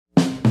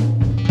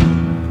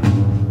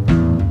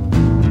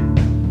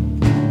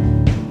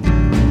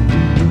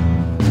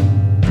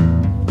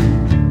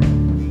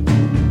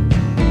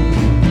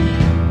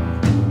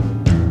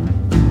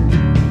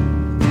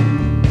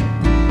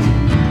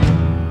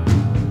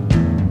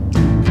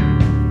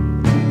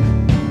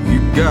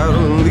gotta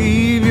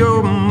leave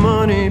your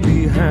money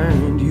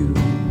behind you.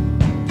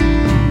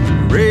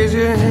 Raise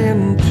your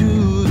hand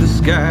to the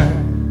sky.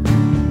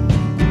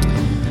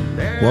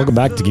 Welcome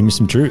back to Give Me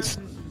Some Truth.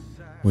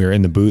 We are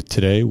in the booth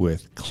today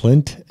with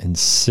Clint and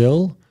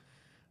Sil.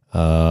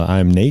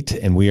 I'm Nate,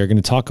 and we are going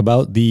to talk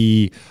about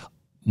the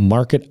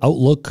market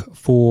outlook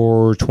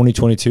for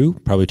 2022.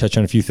 Probably touch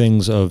on a few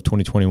things of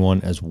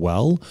 2021 as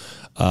well.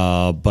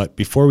 But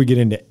before we get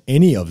into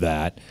any of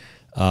that,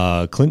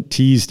 Clint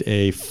teased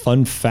a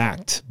fun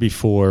fact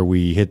before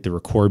we hit the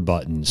record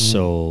button.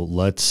 So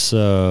let's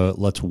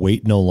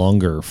wait no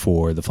longer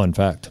for the fun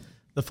fact.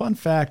 The fun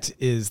fact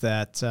is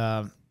that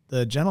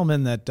the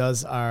gentleman that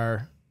does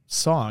our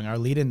song, our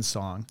lead-in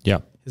song,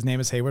 his name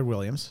is Hayward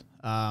Williams.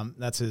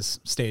 That's his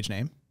stage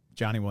name.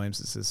 Johnny Williams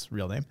is his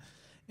real name.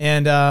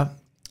 And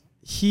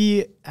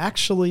he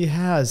actually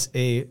has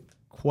a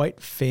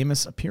quite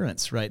famous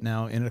appearance right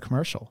now in a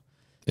commercial.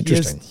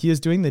 Interesting. He is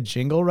doing the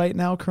jingle right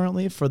now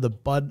currently for the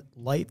Bud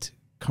Light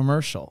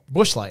commercial.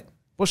 Busch Light.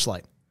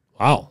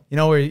 Wow. You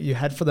know where you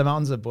head for the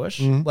mountains of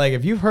Busch? Mm-hmm. Like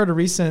if you've heard a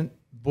recent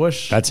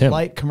Busch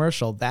Light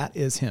commercial, that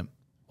is him.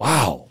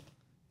 Wow.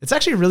 It's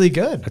actually really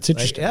good. That's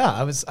interesting. Like, yeah,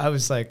 I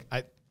was like,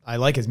 I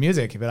like his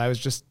music, but I was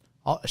just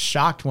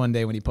shocked one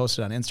day when he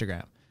posted on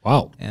Instagram.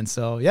 Wow. And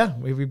so, yeah,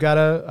 we've got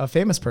a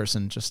famous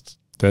person just.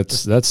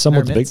 That's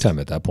somewhat the big time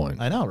at that point.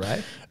 I know,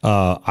 right?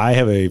 I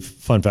have a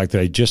fun fact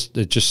that it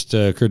just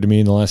occurred to me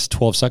in the last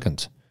 12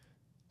 seconds.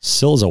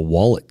 Sil's a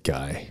wallet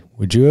guy.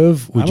 I'm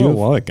a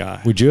wallet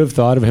guy. Would you have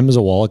thought of him as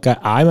a wallet guy?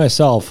 I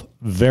myself,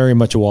 very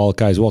much a wallet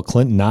guy as well.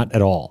 Clint, not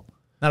at all.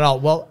 Not at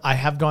all. Well, I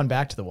have gone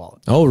back to the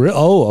wallet. Oh, really?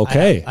 Oh,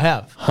 okay. I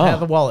have. Huh. I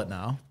have a wallet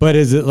now. But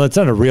it's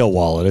not a real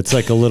wallet. It's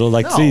like a little,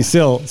 like, see,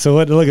 Sil. So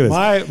look at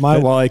this. My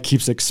wallet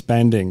keeps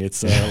expanding.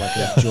 It's like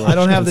a George I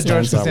don't have the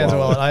George Costanza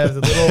wallet. I have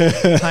the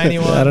little tiny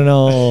one. I don't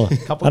know.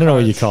 I don't know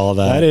what you call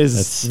that.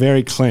 That's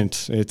very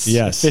Clint. It's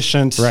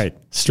efficient. Right.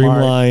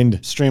 Streamlined.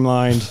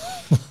 And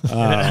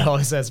it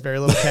always has very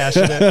little cash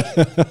in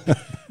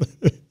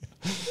it.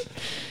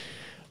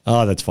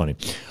 Oh, that's funny.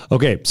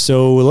 Okay,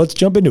 so let's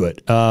jump into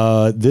it.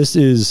 This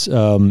is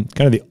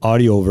kind of the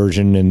audio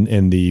version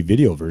and the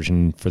video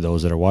version for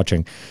those that are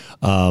watching.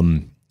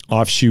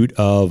 Offshoot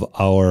of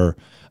our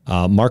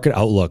market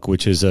outlook,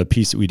 which is a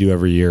piece that we do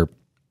every year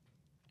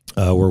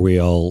where we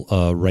all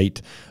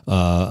write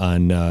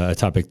on a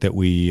topic that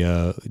we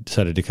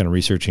decided to kind of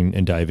research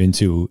and dive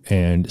into.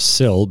 And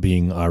Sil,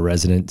 being our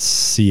resident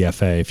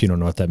CFA, if you don't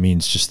know what that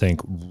means, just think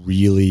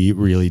really,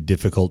 really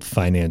difficult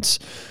finance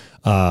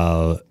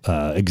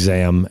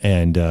exam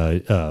and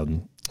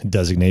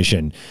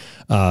designation.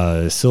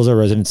 Sil's our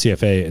resident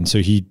CFA, and so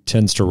he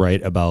tends to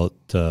write about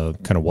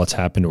kind of what's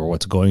happened or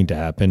what's going to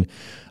happen.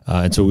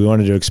 And so we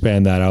wanted to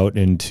expand that out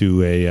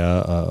into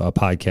a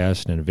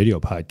podcast and a video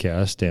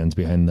podcast. Dan's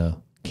behind the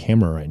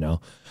camera right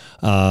now.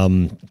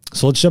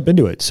 So let's jump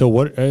into it. So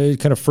what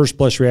kind of first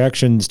blush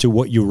reactions to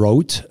what you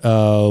wrote?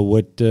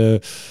 What are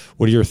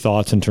your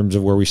thoughts in terms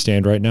of where we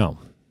stand right now?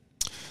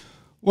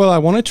 Well, I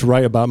wanted to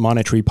write about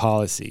monetary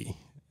policy.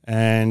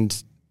 And,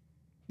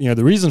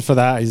 the reason for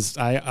that is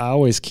I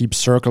always keep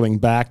circling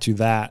back to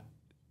that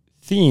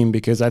theme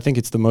because I think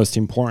it's the most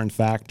important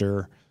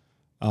factor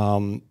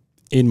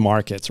in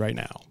markets right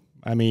now.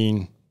 I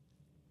mean,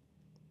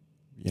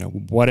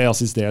 what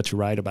else is there to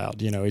write about?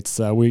 It's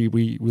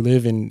we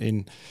live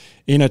in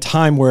a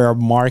time where our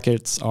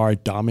markets are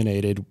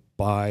dominated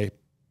by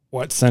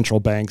what central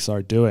banks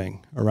are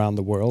doing around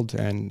the world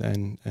and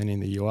in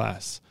the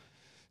U.S.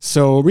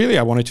 So really,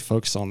 I wanted to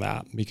focus on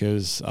that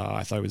because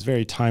I thought it was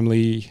very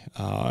timely,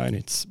 and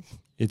it's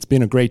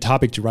been a great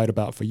topic to write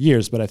about for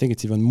years. But I think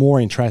it's even more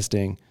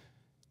interesting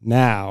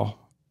now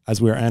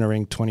as we're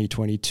entering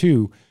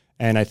 2022,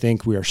 and I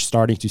think we are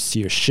starting to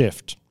see a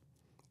shift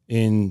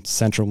in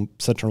central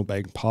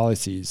bank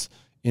policies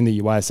in the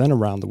U.S. and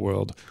around the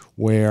world,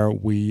 where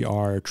we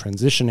are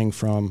transitioning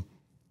from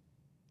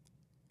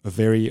a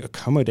very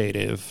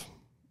accommodative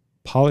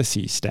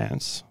policy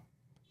stance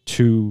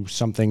to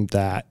something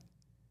that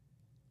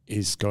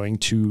is going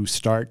to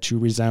start to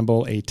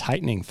resemble a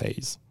tightening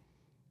phase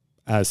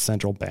as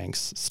central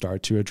banks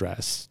start to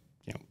address,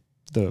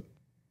 the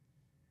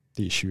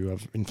issue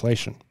of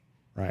inflation,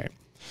 right?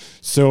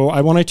 So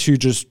I wanted to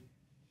just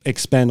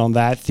expand on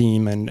that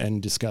theme and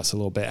discuss a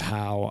little bit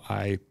how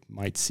I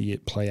might see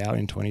it play out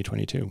in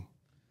 2022.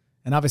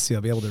 And obviously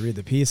I'll be able to read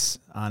the piece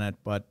on it,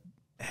 but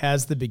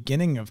has the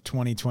beginning of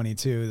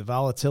 2022, the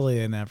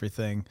volatility and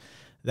everything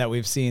that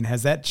we've seen,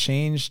 has that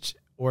changed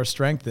or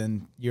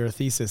strengthen your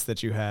thesis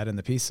that you had in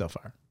the piece so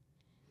far?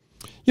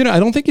 I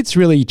don't think it's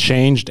really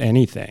changed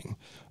anything.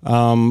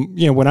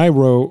 When I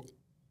wrote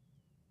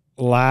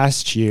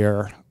last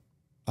year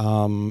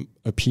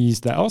a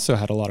piece that also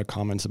had a lot of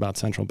comments about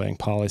central bank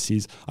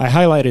policies, I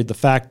highlighted the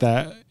fact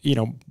that,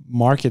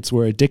 markets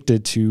were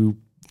addicted to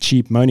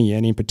cheap money,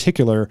 and in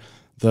particular,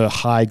 the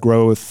high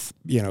growth,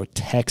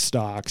 tech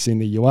stocks in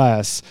the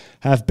US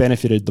have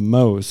benefited the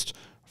most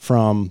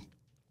from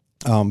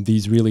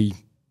these really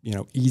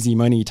easy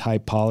money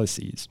type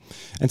policies.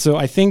 And so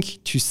I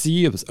think to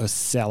see a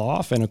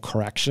sell-off and a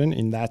correction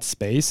in that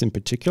space in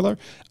particular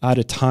at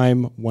a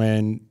time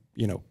when,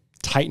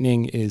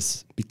 tightening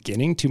is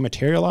beginning to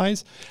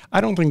materialize,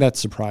 I don't think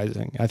that's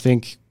surprising. I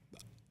think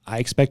I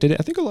expected it.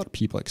 I think a lot of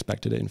people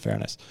expected it, in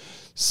fairness.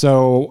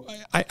 So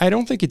I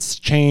don't think it's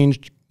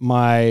changed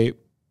my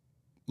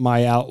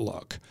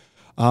outlook.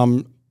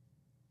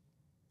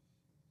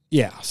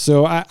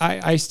 So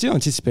I still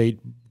anticipate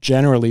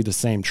generally the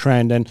same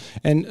trend.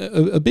 And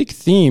a big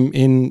theme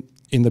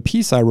in the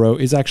piece I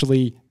wrote is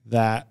actually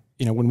that,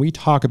 when we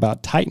talk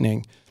about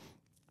tightening,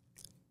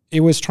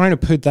 it was trying to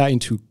put that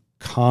into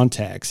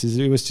context.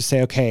 It was to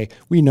say, okay,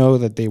 we know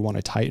that they want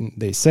to tighten.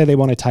 They say they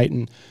want to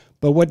tighten,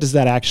 but what does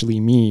that actually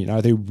mean?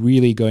 Are they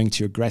really going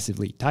to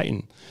aggressively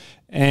tighten?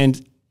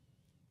 And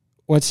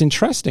what's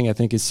interesting, I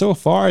think, is so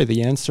far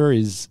the answer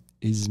is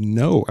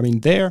no. I mean,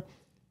 the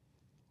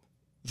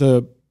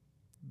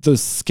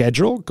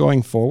schedule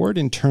going forward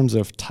in terms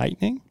of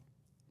tightening,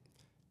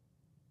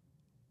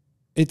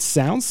 it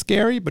sounds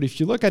scary, but if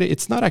you look at it,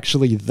 it's not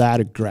actually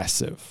that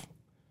aggressive.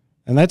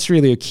 And that's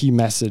really a key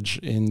message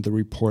in the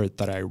report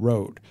that I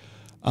wrote.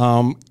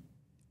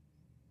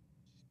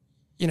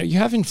 You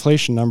have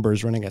inflation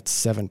numbers running at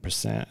 7%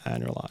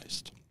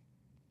 annualized.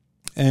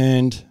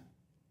 And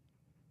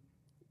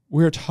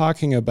we're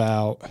talking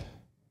about,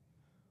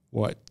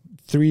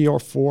 3 or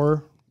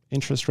 4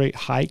 interest rate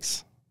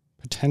hikes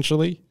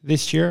potentially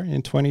this year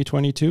in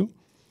 2022.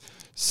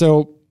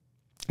 So,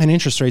 and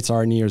interest rates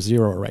are near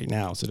zero right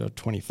now, so they're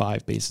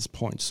 25 basis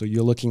points. So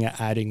you're looking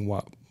at adding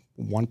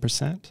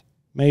 1%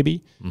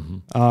 maybe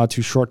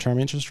to short-term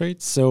interest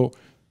rates. So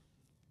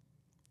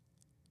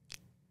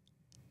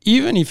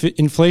even if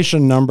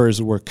inflation numbers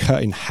were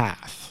cut in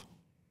half,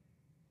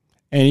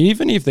 and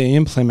even if they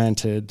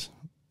implemented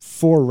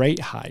 4 rate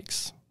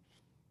hikes,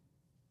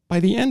 by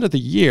the end of the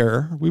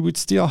year, we would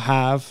still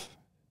have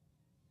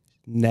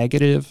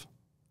negative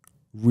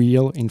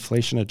real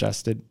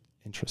inflation-adjusted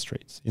interest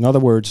rates. In other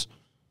words,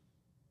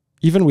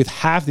 even with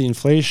half the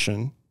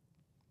inflation,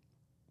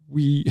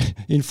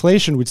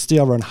 inflation would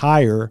still run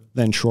higher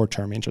than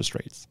short-term interest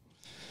rates.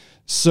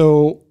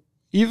 So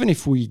even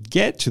if we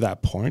get to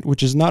that point,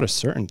 which is not a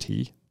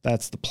certainty,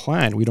 that's the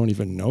plan, we don't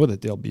even know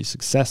that they'll be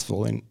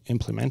successful in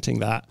implementing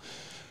that,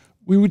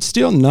 we would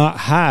still not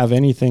have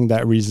anything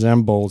that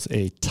resembles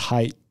a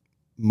tight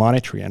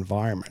monetary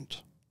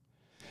environment.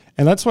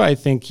 And that's why I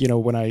think,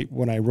 when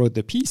I wrote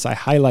the piece, I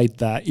highlight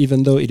that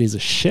even though it is a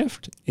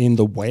shift in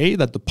the way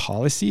that the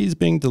policy is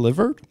being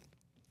delivered,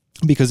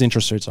 because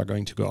interest rates are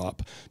going to go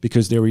up,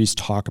 because there is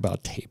talk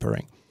about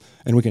tapering,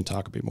 and we can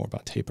talk a bit more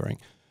about tapering.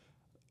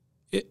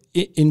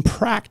 In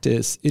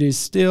practice, it is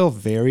still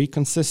very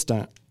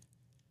consistent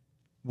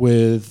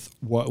with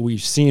what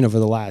we've seen over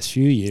the last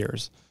few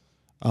years,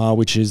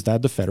 which is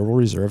that the Federal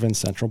Reserve and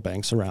central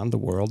banks around the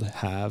world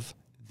have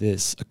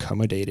this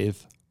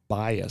accommodative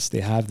bias.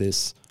 They have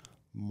this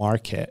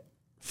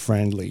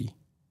market-friendly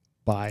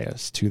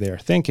bias to their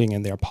thinking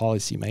and their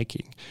policy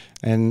making.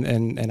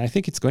 And I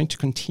think it's going to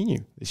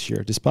continue this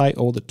year, despite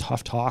all the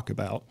tough talk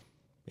about,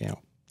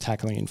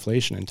 tackling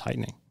inflation and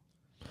tightening.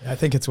 I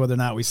think it's whether or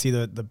not we see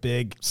the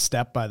big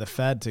step by the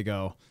Fed to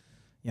go,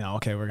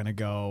 okay, we're going to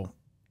go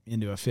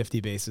into a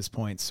 50 basis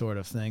point sort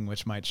of thing,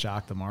 which might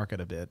shock the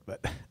market a bit.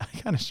 But I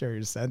kind of share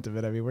your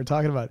sentiment. I mean, we're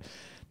talking about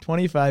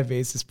 25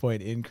 basis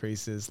point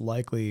increases,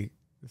 likely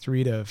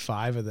 3 to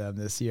 5 of them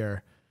this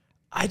year.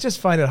 I just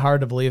find it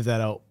hard to believe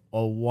that a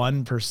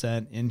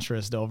 1%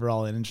 interest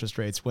overall in interest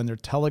rates when they're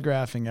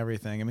telegraphing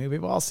everything. I mean,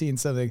 we've all seen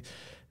something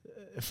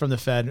from the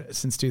Fed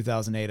since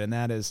 2008, and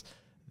that is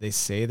they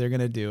say they're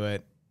going to do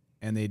it,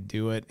 and they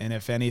do it. And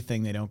if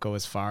anything, they don't go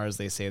as far as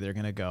they say they're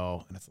going to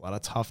go. And it's a lot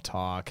of tough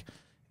talk,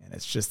 and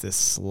it's just this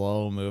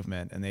slow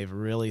movement. And they've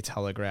really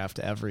telegraphed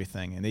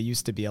everything. And they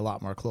used to be a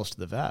lot more close to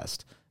the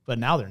vest, but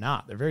now they're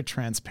not. They're very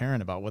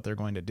transparent about what they're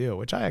going to do,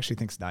 which I actually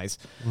think is nice.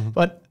 Mm-hmm.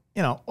 But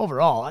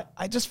overall,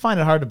 I just find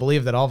it hard to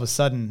believe that all of a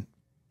sudden,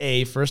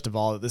 first of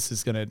all, that this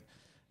is going to,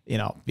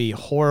 be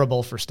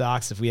horrible for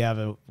stocks if we have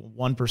a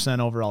 1%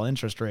 overall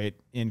interest rate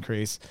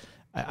increase.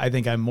 I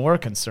think I'm more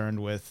concerned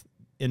with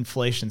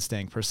inflation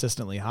staying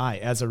persistently high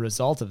as a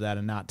result of that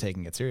and not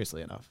taking it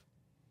seriously enough.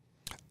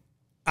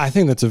 I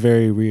think that's a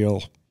very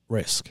real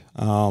risk.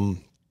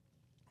 And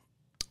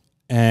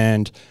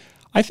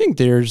I think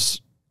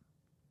there's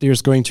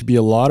going to be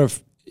a lot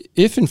of,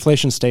 if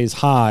inflation stays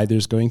high,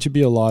 there's going to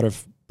be a lot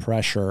of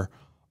pressure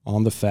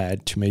on the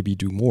Fed to maybe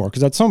do more,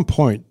 because at some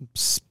point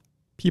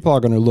people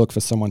are going to look for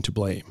someone to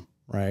blame,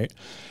 right?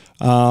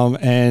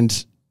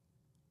 And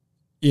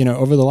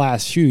over the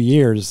last few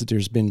years,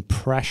 there's been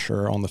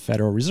pressure on the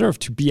Federal Reserve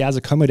to be as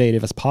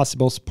accommodative as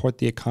possible, support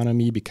the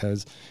economy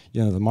because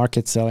the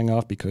market's selling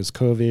off because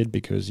COVID,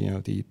 because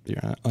the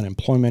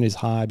unemployment is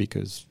high,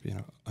 because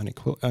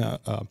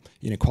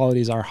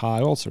inequalities are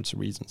high, all sorts of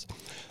reasons.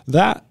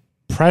 That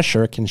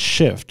pressure can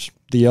shift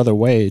the other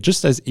way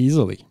just as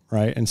easily,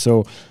 right? And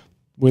so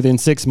within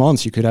 6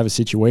 months, you could have a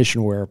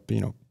situation where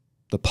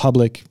the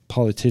public,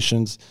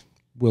 politicians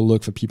will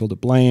look for people to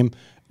blame,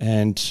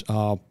 And,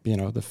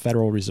 the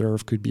Federal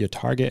Reserve could be a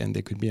target and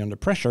they could be under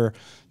pressure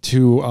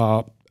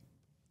to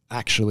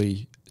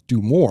actually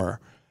do more.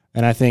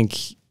 And I think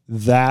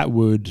that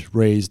would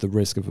raise the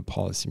risk of a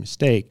policy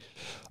mistake.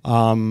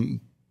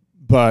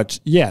 But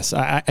yes,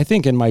 I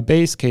think in my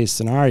base case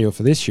scenario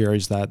for this year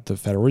is that the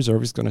Federal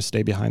Reserve is going to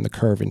stay behind the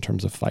curve in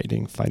terms of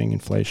fighting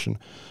inflation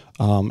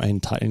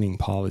and tightening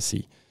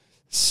policy.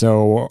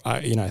 So,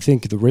 I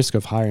think the risk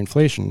of higher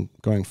inflation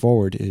going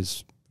forward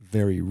is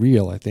very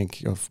real. I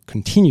think of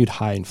continued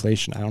high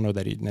inflation. I don't know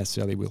that it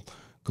necessarily will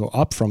go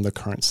up from the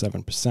current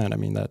 7%. I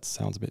mean, that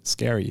sounds a bit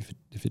scary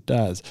if it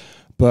does.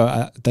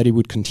 But that it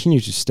would continue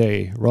to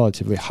stay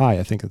relatively high,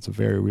 I think it's a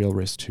very real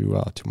risk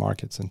to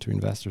markets and to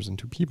investors and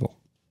to people.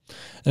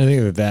 And I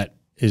think that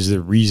is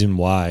the reason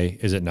why,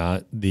 is it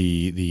not,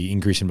 the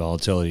increase in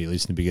volatility, at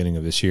least in the beginning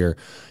of this year,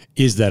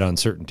 is that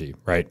uncertainty,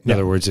 right? In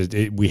other words,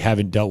 we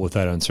haven't dealt with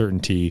that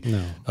uncertainty,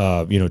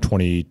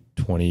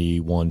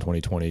 2021,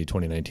 2020,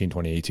 2019,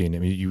 2018. I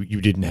mean,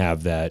 you didn't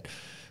have that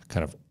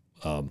kind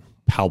of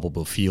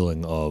palpable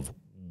feeling of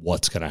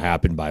what's going to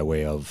happen by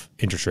way of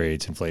interest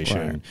rates,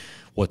 inflation,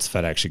 what's the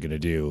Fed actually going to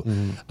do.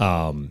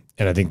 And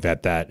I think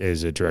that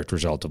is a direct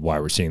result of why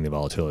we're seeing the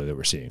volatility that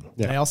we're seeing.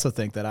 Yeah. And I also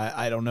think that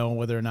I don't know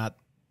whether or not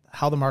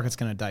how the market's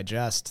going to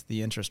digest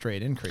the interest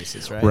rate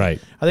increases, right? Right.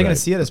 Are they going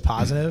to see it as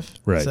positive,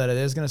 right, so that it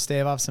is going to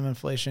stave off some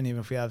inflation even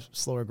if we have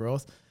slower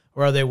growth?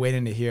 Or are they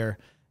waiting to hear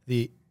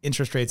the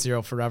interest rate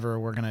zero forever,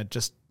 we're going to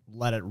just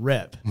let it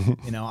rip?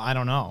 I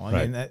don't know.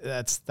 I mean,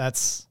 it's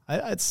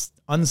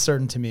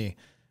uncertain to me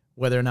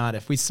whether or not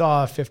if we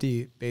saw a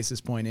 50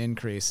 basis point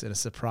increase in a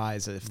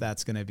surprise, if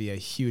that's going to be a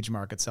huge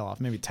market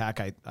sell-off. Maybe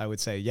tech, I would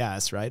say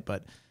yes, right?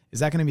 But is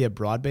that going to be a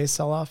broad-based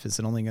sell-off? Is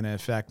it only going to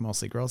affect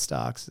mostly growth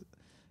stocks?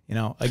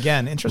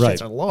 Again, interest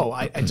rates are low.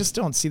 I just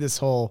don't see this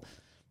whole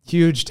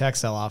huge tech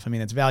sell-off. I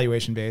mean, it's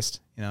valuation-based.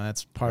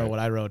 That's part of what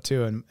I wrote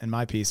too in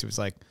my piece. It was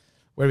like,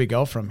 where do we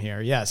go from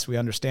here? Yes, we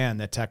understand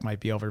that tech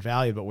might be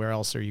overvalued, but where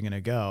else are you going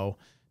to go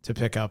to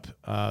pick up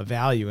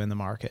value in the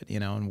market?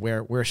 And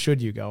where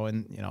should you go?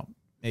 And,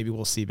 maybe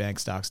we'll see bank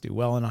stocks do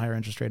well in a higher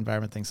interest rate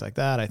environment, things like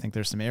that. I think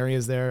there's some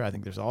areas there. I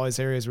think there's always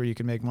areas where you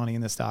can make money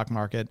in the stock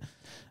market.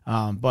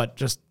 But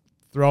just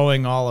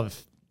throwing all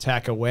of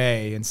tech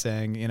away and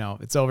saying,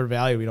 it's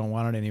overvalued, we don't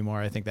want it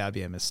anymore, I think that'd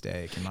be a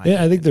mistake.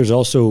 I think there's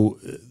also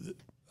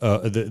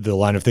the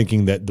line of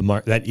thinking that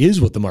that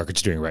is what the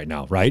market's doing right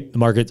now, right? The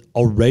market's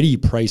already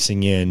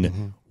pricing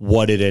in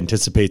what it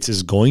anticipates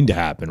is going to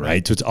happen,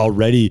 right? So it's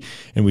already,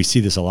 and we see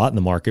this a lot in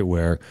the market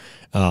where,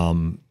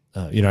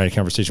 I had a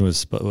conversation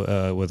with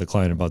a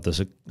client about this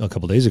a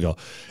couple of days ago.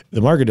 The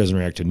market doesn't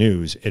react to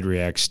news; it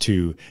reacts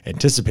to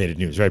anticipated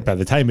news. Right? By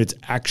the time it's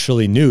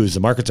actually news,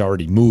 the market's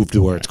already moved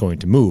to where it's going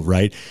to move.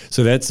 Right?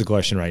 So that's the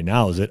question right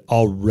now: is it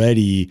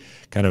already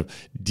kind of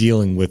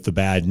dealing with the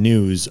bad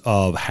news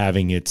of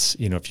having its,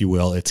 if you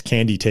will, its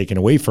candy taken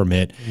away from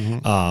it,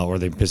 or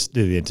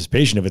the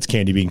anticipation of its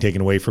candy being taken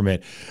away from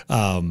it,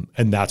 and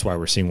that's why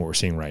we're seeing what we're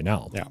seeing right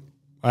now. Yeah,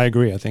 I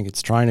agree. I think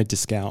it's trying to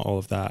discount all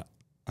of that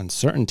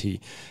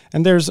uncertainty.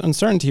 And there's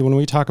uncertainty when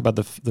we talk about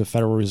the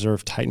Federal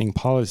Reserve tightening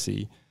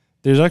policy.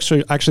 There's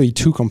actually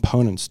two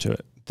components to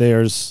it.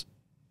 There's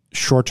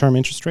short-term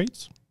interest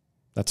rates.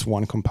 That's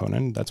one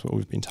component. That's what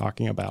we've been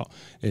talking about.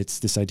 It's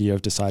this idea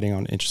of deciding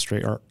on interest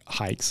rate or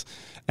hikes.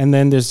 And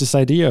then there's this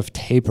idea of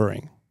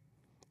tapering.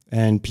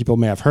 And people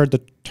may have heard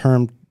the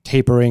term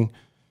tapering.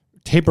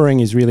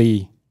 Tapering is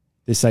really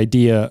this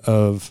idea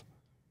of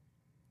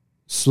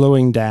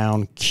slowing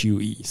down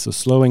QE. So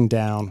slowing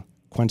down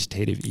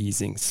quantitative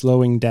easing,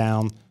 slowing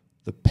down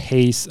the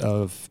pace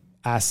of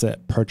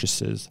asset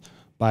purchases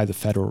by the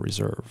Federal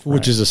Reserve.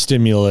 Which is a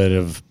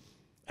stimulative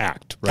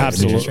act, right?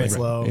 Absolutely.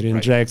 It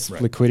injects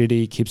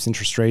liquidity, keeps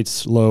interest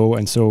rates low.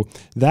 And so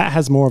that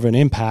has more of an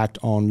impact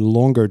on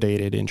longer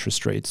dated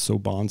interest rates, so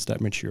bonds that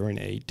mature in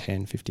 8,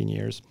 10, 15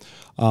 years,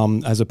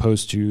 as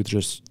opposed to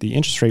just the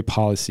interest rate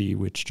policy,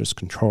 which just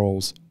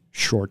controls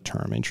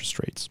short-term interest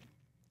rates.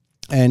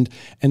 And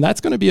that's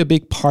going to be a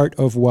big part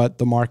of what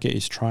the market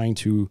is trying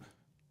to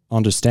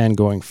understand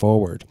going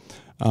forward.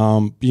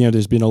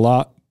 There's been a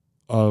lot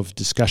of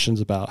discussions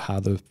about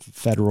how the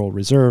Federal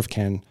Reserve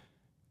can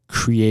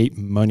create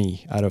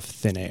money out of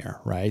thin air,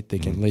 right? They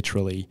can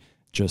literally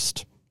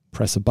just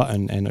press a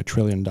button and $1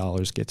 trillion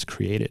gets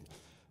created.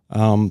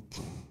 What's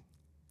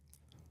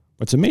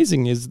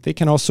amazing is they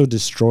can also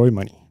destroy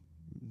money.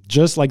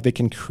 Just like they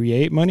can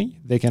create money,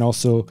 they can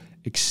also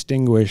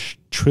extinguish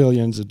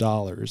trillions of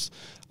dollars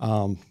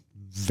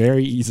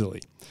very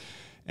easily.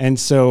 And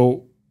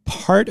so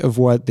part of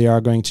what they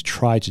are going to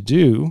try to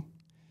do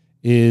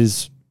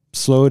is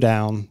slow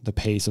down the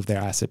pace of their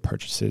asset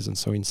purchases. And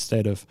so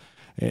instead of,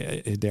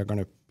 they're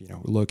going to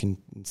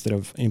instead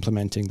of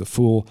implementing the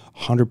full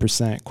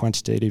 100%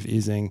 quantitative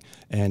easing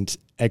and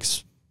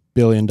X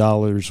billion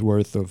dollars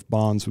worth of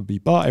bonds would be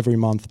bought every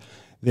month,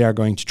 they are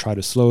going to try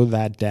to slow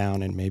that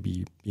down and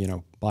maybe,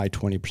 buy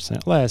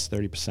 20% less,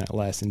 30%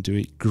 less, and do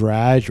it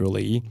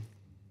gradually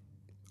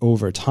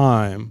over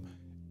time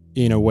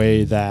in a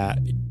way that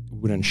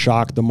wouldn't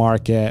shock the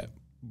market,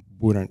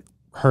 wouldn't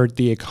hurt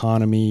the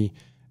economy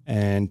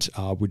and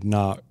would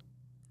not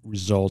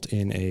result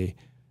in a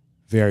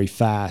very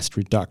fast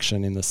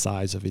reduction in the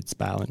size of its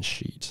balance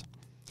sheet.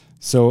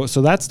 So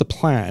that's the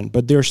plan,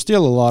 but there's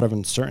still a lot of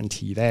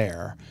uncertainty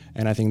there.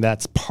 And I think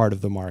that's part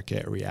of the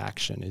market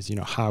reaction is,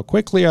 how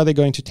quickly are they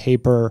going to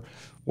taper?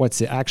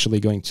 What's it actually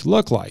going to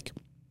look like?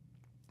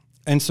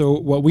 And so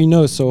what we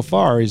know so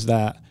far is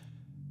that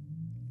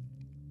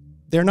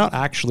they're not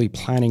actually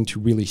planning to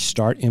really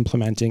start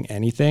implementing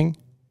anything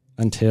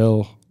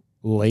until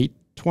late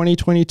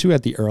 2022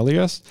 at the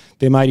earliest.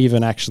 They might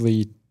even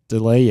actually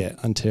delay it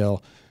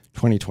until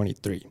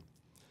 2023.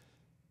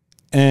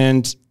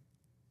 And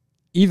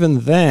even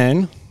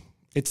then,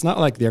 it's not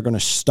like they're going to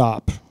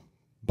stop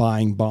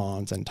buying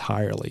bonds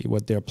entirely.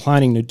 What they're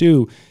planning to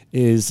do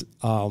is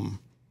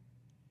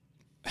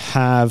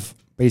have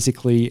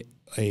basically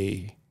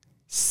a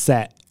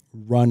set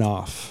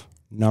runoff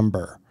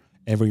number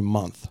every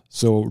month.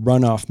 So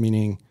runoff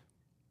meaning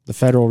the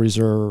Federal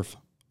Reserve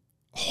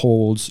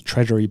holds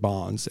treasury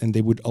bonds, and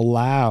they would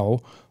allow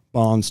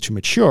bonds to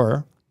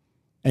mature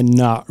and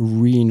not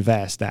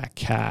reinvest that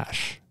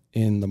cash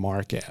in the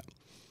market.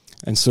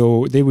 And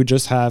so they would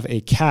just have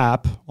a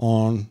cap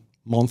on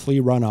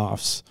monthly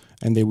runoffs,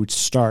 and they would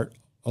start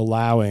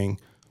allowing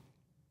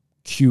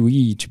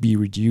QE to be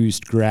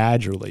reduced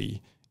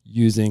gradually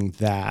using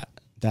that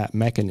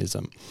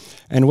mechanism.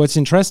 And what's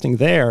interesting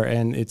there,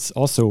 and it's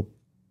also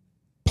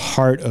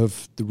part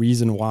of the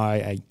reason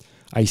why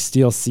I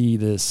still see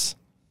this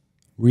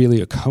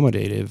really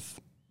accommodative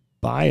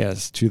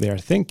bias to their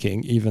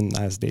thinking, even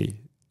as they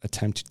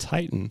attempt to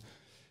tighten,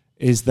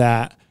 is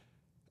that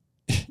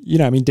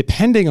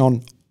depending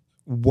on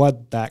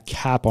what that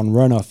cap on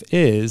runoff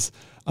is,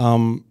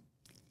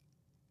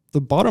 the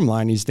bottom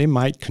line is they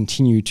might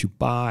continue to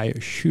buy a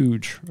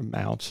huge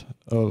amount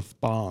of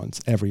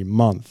bonds every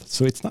month.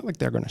 So it's not like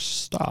they're going to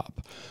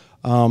stop.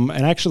 And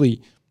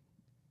actually,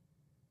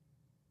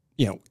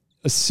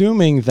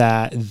 assuming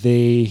that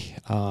they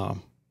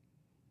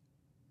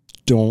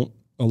don't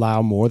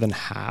allow more than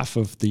half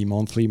of the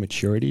monthly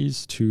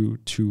maturities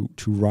to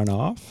run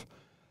off,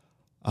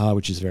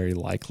 which is very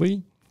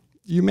likely,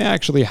 you may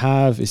actually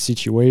have a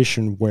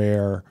situation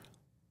where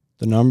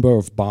the number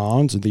of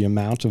bonds or the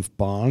amount of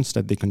bonds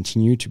that they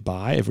continue to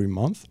buy every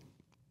month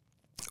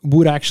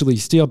would actually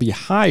still be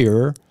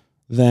higher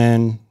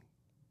than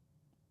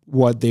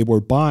what they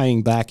were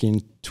buying back in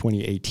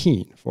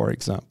 2018, for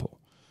example.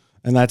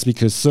 And that's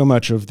because so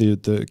much of the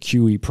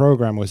QE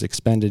program was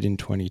expended in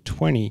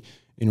 2020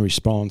 in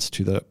response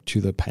to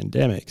the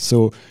pandemic.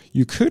 So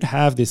you could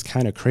have this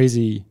kind of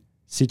crazy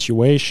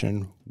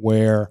situation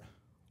where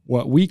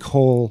what we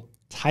call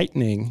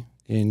tightening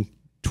in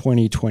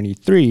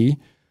 2023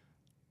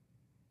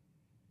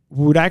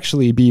 would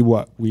actually be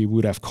what we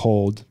would have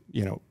called,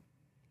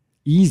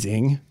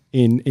 easing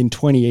in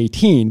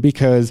 2018,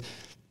 because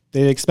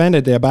they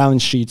expanded their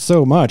balance sheet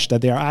so much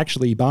that they are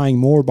actually buying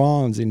more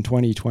bonds in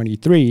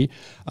 2023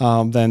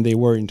 than they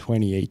were in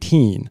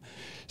 2018.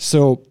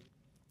 So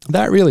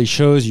that really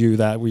shows you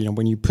that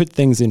when you put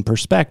things in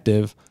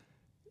perspective,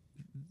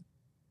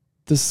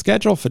 the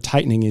schedule for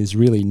tightening is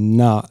really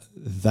not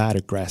that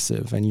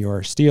aggressive, and you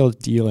are still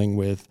dealing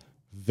with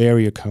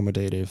very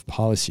accommodative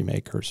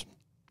policymakers.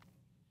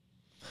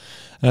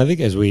 And I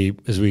think as we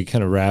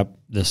kind of wrap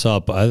this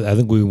up, I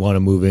think we want to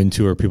move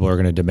into, or people are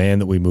going to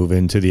demand that we move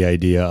into the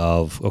idea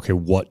of, okay,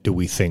 what do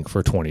we think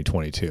for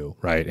 2022,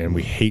 right? And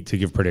we hate to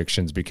give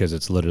predictions because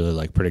it's literally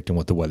like predicting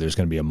what the weather is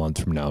going to be a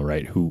month from now,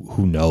 right?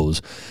 Who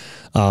knows?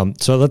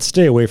 So let's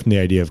stay away from the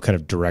idea of kind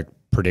of direct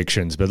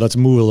predictions, but let's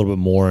move a little bit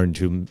more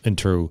into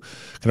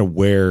kind of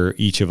where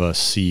each of us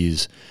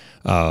sees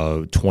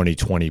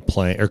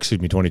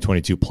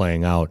 2022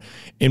 playing out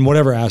in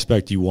whatever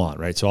aspect you want,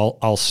 right? So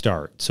I'll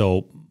start.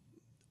 So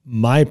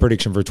my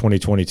prediction for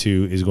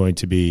 2022 is going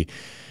to be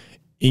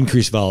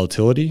increased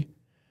volatility.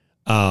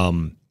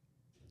 Not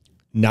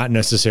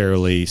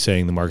necessarily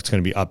saying the market's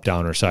going to be up,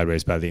 down, or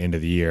sideways by the end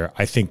of the year.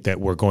 I think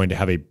that we're going to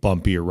have a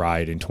bumpier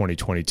ride in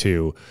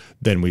 2022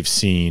 than we've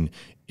seen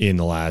in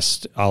the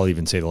last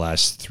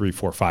 3,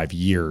 4, 5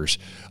 years.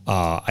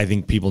 I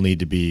think people need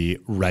to be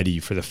ready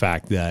for the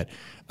fact that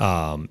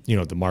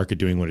the market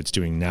doing what it's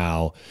doing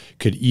now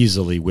could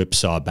easily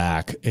whipsaw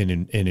back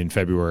and in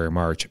February or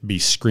March be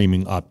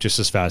screaming up just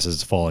as fast as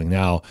it's falling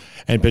now,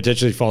 and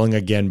potentially falling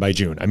again by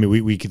June. I mean,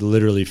 we could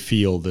literally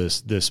feel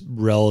this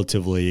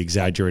relatively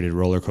exaggerated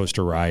roller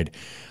coaster ride,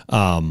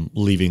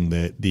 leaving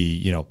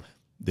the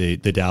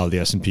Dow, the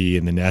S&P,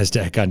 and the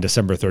NASDAQ on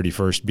December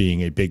 31st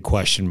being a big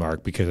question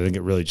mark, because I think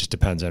it really just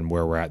depends on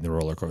where we're at in the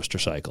roller coaster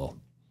cycle.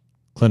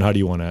 Clint, how do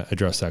you want to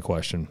address that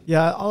question?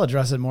 Yeah, I'll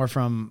address it more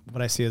from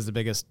what I see as the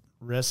biggest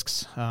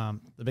risks,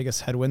 the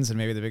biggest headwinds, and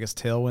maybe the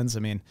biggest tailwinds. I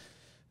mean,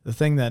 the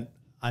thing that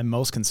I'm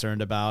most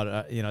concerned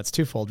about, it's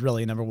twofold,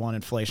 really. Number one,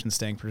 inflation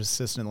staying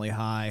persistently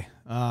high,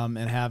 and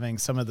having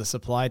some of the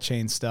supply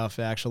chain stuff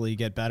actually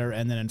get better,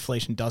 and then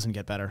inflation doesn't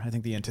get better. I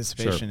think the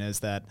anticipation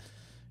is that,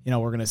 we're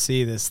going to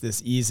see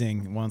this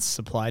easing once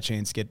supply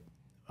chains get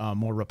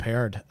more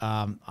repaired.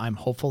 I'm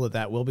hopeful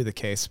that will be the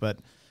case, but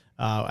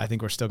I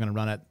think we're still going to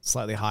run at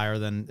slightly higher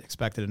than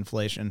expected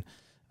inflation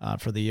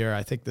for the year.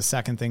 I think the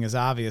second thing is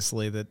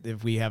obviously that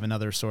if we have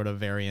another sort of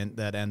variant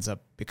that ends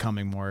up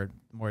becoming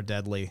more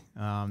deadly,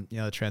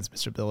 the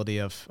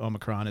transmissibility of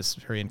Omicron is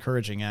very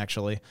encouraging,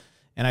 actually.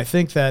 And I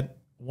think that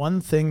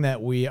one thing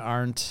that we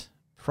aren't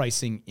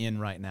pricing in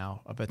right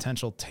now, a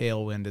potential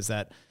tailwind, is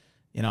that,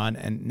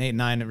 and Nate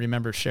and I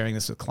remember sharing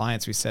this with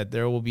clients. We said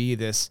there will be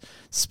this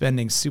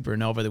spending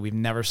supernova that we've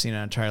never seen in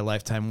our entire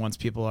lifetime once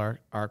people are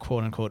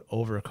quote unquote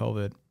over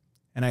COVID.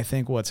 And I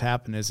think what's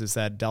happened is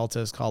that Delta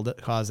has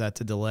caused that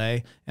to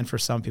delay, and for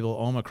some people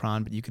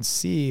Omicron. But you can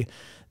see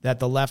that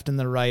the left and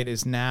the right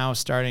is now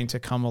starting to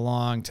come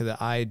along to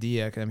the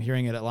idea. 'Cause I'm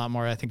hearing it a lot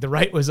more. I think the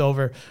right was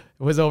over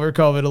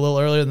COVID a little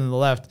earlier than the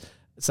left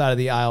side of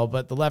the aisle,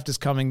 but the left is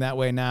coming that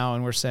way now,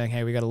 and we're saying,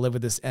 hey, we got to live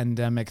with this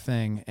endemic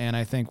thing. And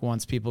I think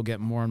once people get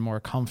more and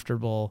more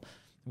comfortable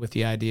with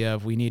the idea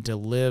of we need to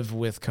live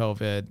with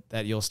COVID,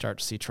 that you'll start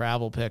to see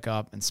travel pick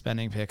up and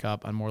spending pick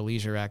up on more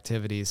leisure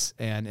activities.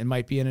 And it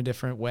might be in a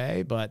different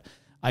way, but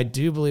I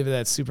do believe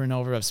that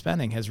supernova of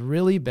spending has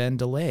really been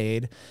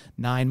delayed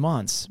 9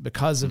 months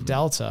because of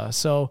Delta.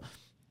 So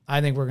I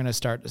think we're going to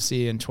start to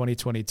see in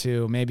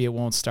 2022, maybe it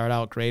won't start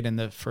out great in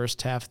the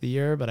first half of the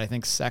year, but I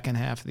think second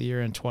half of the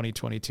year in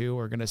 2022,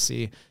 we're going to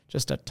see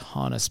just a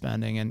ton of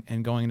spending,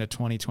 and going into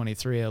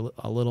 2023,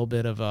 a little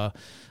bit of a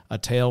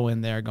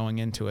tailwind there going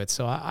into it.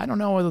 So I don't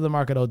know whether the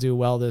market will do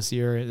well this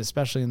year,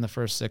 especially in the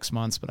first 6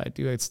 months, but I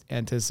do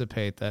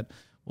anticipate that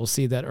we'll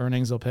see that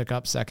earnings will pick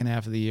up second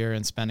half of the year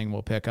and spending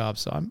will pick up.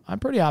 So I'm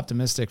pretty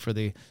optimistic for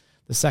the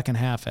second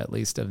half, at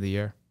least, of the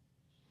year.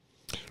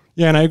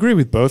 Yeah, and I agree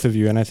with both of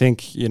you. And I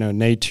think,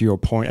 Nate, to your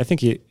point, I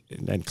think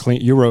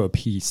you wrote a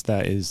piece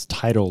that is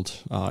titled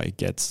 "It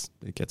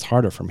Gets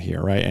Harder from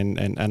Here," right?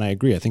 And I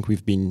agree. I think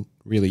we've been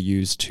really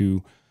used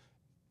to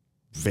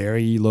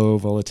very low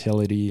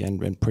volatility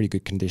and pretty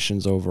good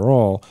conditions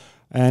overall.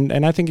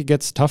 And I think it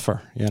gets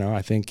tougher.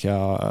 I think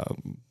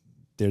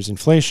there's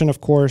inflation,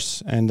 of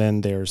course, and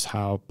then there's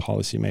how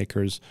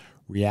policymakers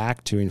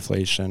react to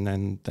inflation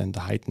and then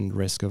the heightened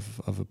risk of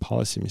a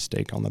policy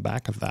mistake on the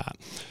back of that.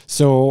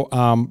 So,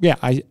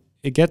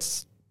 it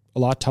gets a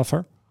lot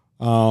tougher.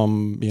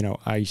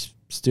 I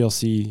still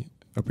see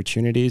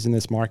opportunities in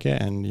this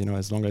market, and,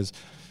 as long as,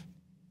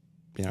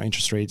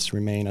 interest rates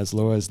remain as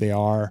low as they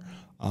are,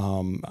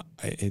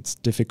 it's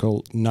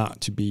difficult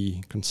not to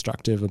be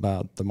constructive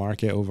about the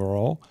market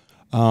overall.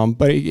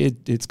 But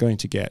it's going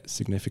to get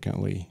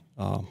significantly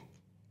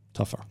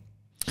tougher.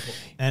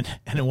 And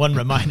one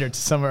reminder to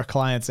some of our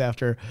clients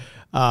after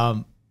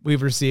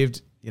we've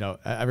received,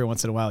 every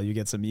once in a while you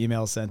get some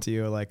emails sent to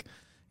you, like,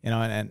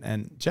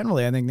 and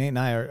generally I think Nate and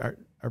I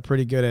are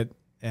pretty good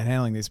at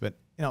handling these, but,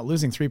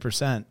 losing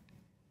 3%,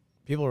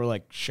 people were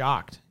like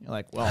shocked. You're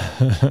like, well,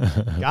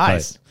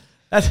 guys,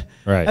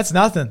 that's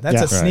nothing.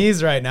 That's a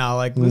sneeze right now.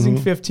 Like losing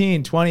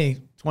 15, 20,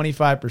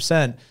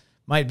 25%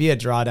 might be a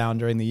drawdown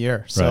during the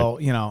year. So,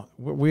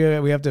 we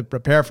have to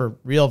prepare for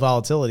real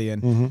volatility.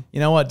 And you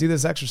know what? Do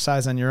this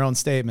exercise on your own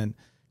statement.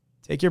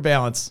 Take your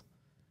balance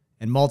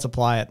and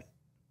multiply it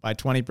by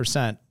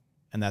 20%,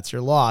 and that's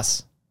your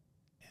loss.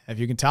 If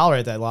you can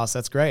tolerate that loss,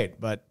 that's great.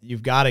 But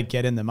you've got to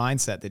get in the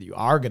mindset that you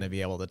are going to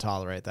be able to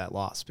tolerate that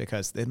loss,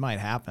 because it might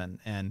happen.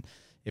 And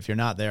if you're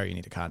not there, you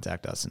need to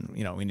contact us. And,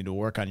 we need to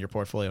work on your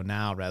portfolio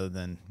now rather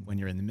than when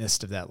you're in the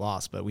midst of that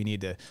loss. But we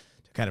need to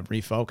kind of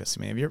refocus.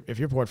 I mean, if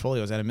your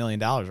portfolio is at $1 million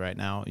right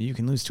now, you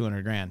can lose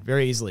 $200,000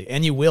 very easily,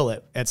 and you will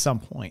at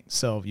some point.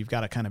 So you've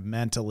got to kind of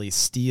mentally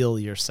steel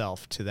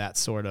yourself to that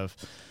sort of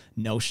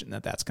notion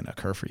that that's going to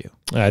occur for you.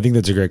 I think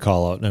that's a great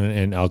call out,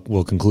 and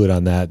we'll conclude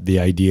on that. The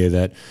idea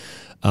that,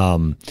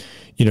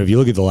 if you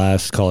look at the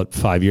last, call it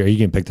 5 years, you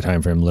can pick the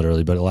time frame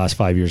literally, but the last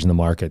 5 years in the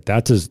market,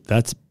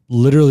 that's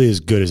literally as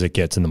good as it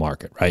gets in the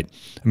market, right?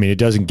 I mean, it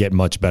doesn't get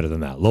much better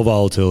than that. Low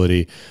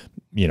volatility,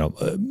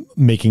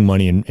 making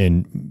money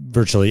in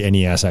virtually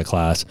any asset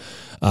class.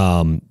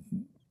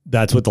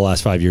 That's what the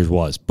last 5 years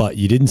was. But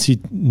you didn't see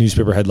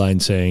newspaper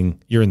headlines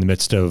saying you're in the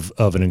midst of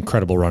an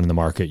incredible run in the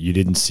market. You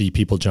didn't see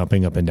people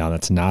jumping up and down.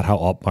 That's not how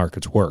up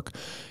markets work.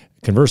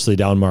 Conversely,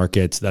 down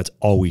markets, that's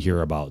all we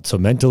hear about. So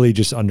mentally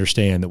just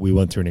understand that we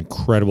went through an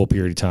incredible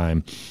period of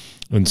time.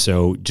 And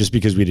so just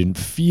because we didn't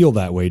feel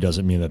that way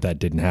doesn't mean that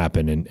didn't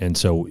happen. And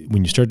so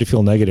when you start to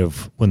feel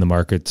negative when the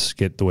markets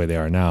get the way they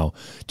are now,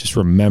 just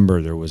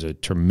remember there was a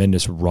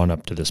tremendous run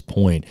up to this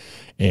point.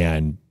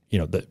 And,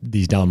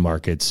 these down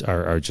markets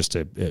are just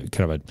a kind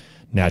of a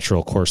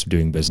natural course of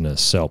doing business.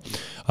 So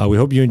we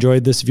hope you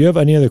enjoyed this. If you have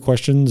any other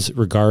questions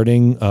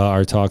regarding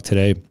our talk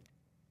today,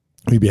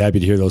 we'd be happy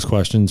to hear those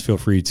questions. Feel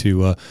free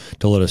to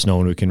let us know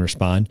when we can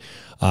respond.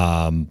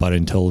 But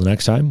until the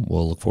next time,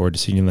 we'll look forward to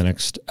seeing you in the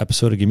next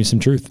episode of Give Me Some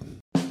Truth.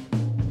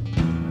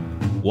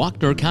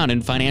 Walkner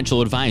Condon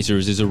Financial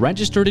Advisors is a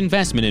registered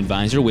investment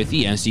advisor with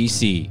the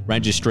SEC.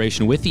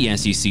 Registration with the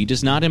SEC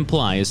does not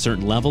imply a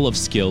certain level of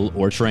skill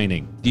or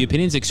training. The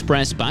opinions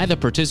expressed by the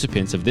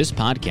participants of this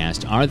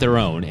podcast are their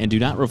own and do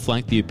not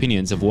reflect the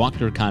opinions of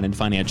Walkner Condon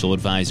Financial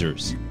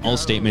Advisors. All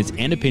statements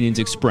and opinions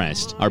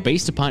expressed are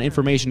based upon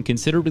information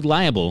considered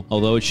reliable,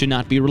 although it should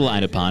not be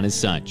relied upon as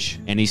such.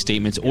 Any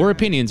statements or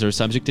opinions are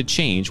subject to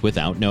change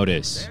without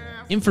notice.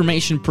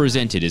 Information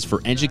presented is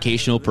for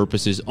educational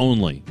purposes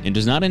only and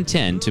does not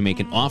intend to make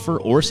an offer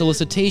or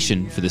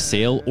solicitation for the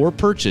sale or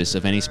purchase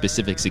of any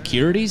specific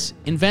securities,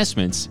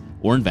 investments,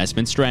 or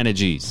investment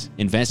strategies.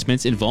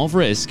 Investments involve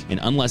risk and,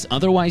 unless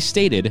otherwise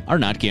stated, are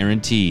not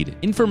guaranteed.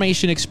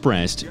 Information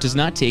expressed does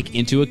not take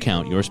into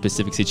account your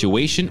specific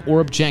situation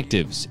or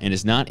objectives and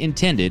is not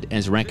intended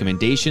as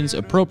recommendations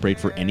appropriate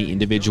for any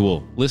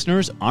individual.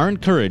 Listeners are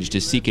encouraged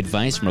to seek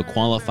advice from a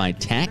qualified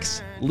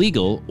tax,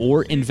 legal,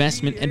 or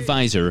investment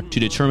advisor to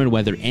determine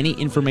whether any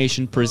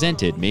information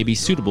presented may be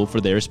suitable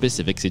for their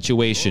specific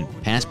situation.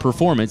 Past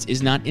performance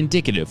is not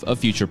indicative of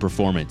future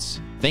performance.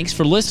 Thanks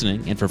for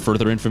listening, and for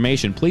further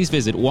information, please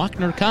visit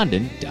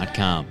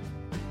WalknerCondon.com.